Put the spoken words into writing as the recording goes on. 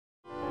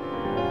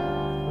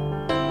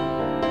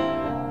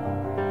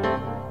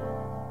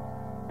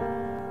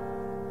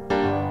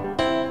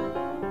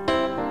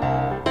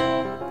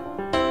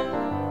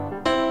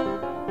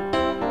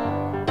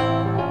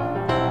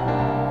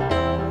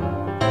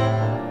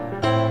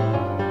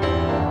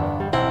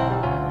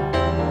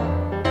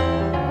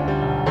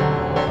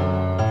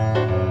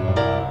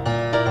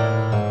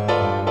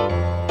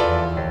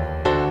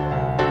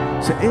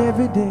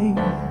every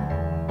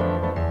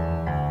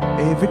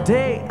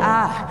day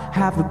I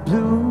have the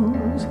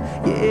blues.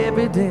 Yeah,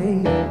 every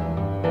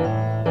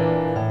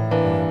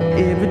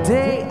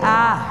day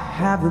I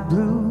have the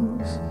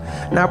blues.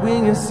 Now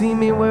when you see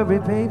me worry,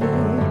 baby,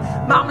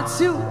 mama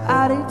too,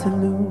 I'd hate to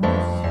lose.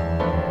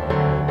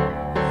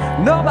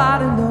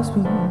 Nobody loves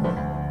me,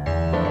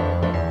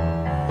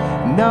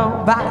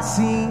 nobody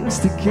seems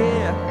to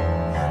care.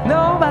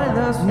 Nobody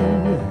loves me,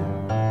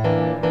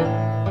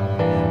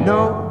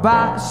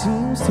 nobody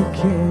seems to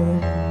care.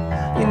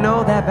 You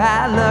know that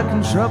bad luck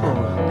and trouble,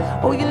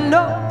 oh, you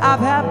know I've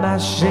had my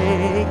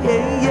share,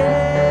 yeah, yeah.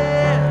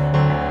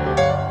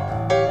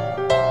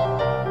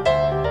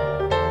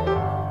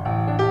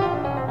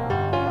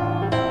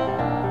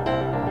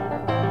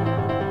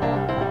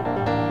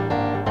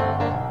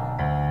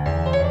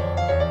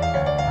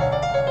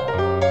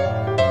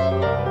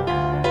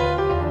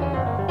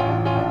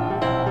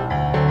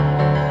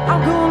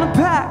 I'm gonna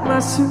pack my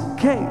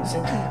suitcase,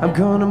 I'm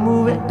gonna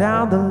move it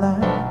down the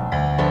line.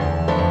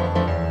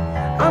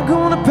 I'm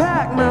gonna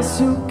pack my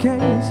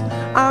suitcase,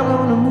 I'm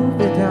gonna move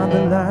it down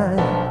the line.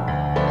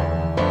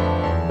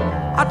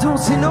 I don't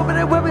see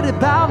nobody worried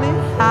about me,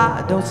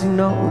 I don't see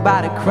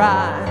nobody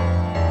crying.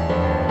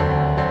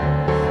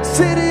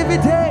 Said every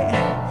day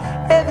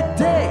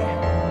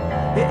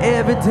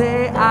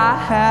I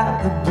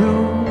have the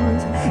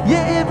blues.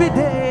 Yeah, every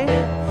day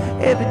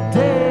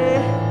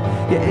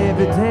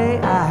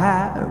I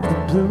have the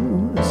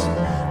blues.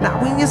 Now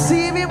when you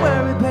see me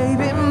worry,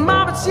 baby,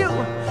 mama, it's you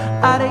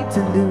I'd hate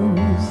to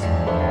lose.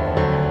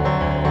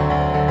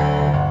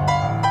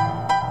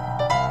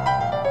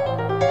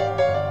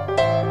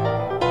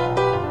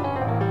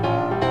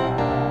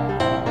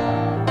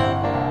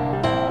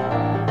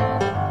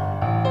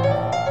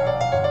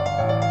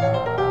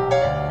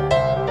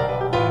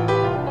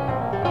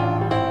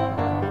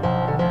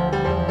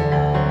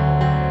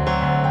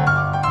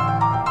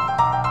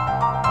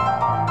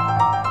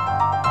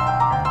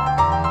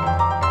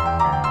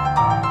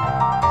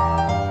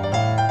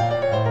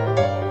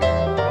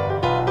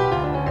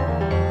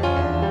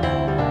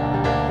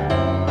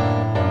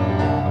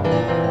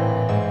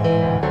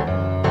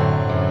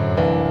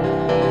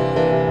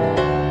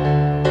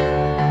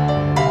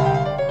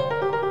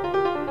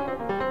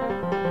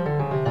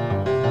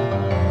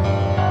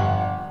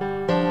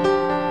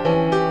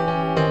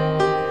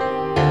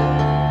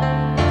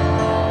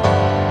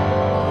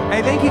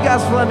 Thank you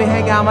guys for letting me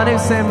hang out. My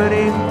name's Sam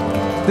Mooney.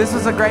 This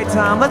was a great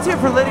time. Let's hear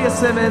it for Lydia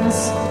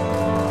Simmons,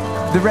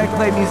 the Red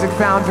Clay Music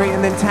Foundry,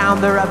 and then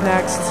Town, they're up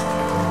next.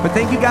 But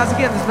thank you guys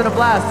again. It's been a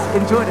blast.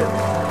 Enjoyed it.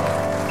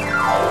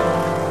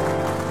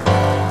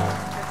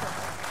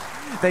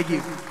 Thank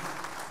you.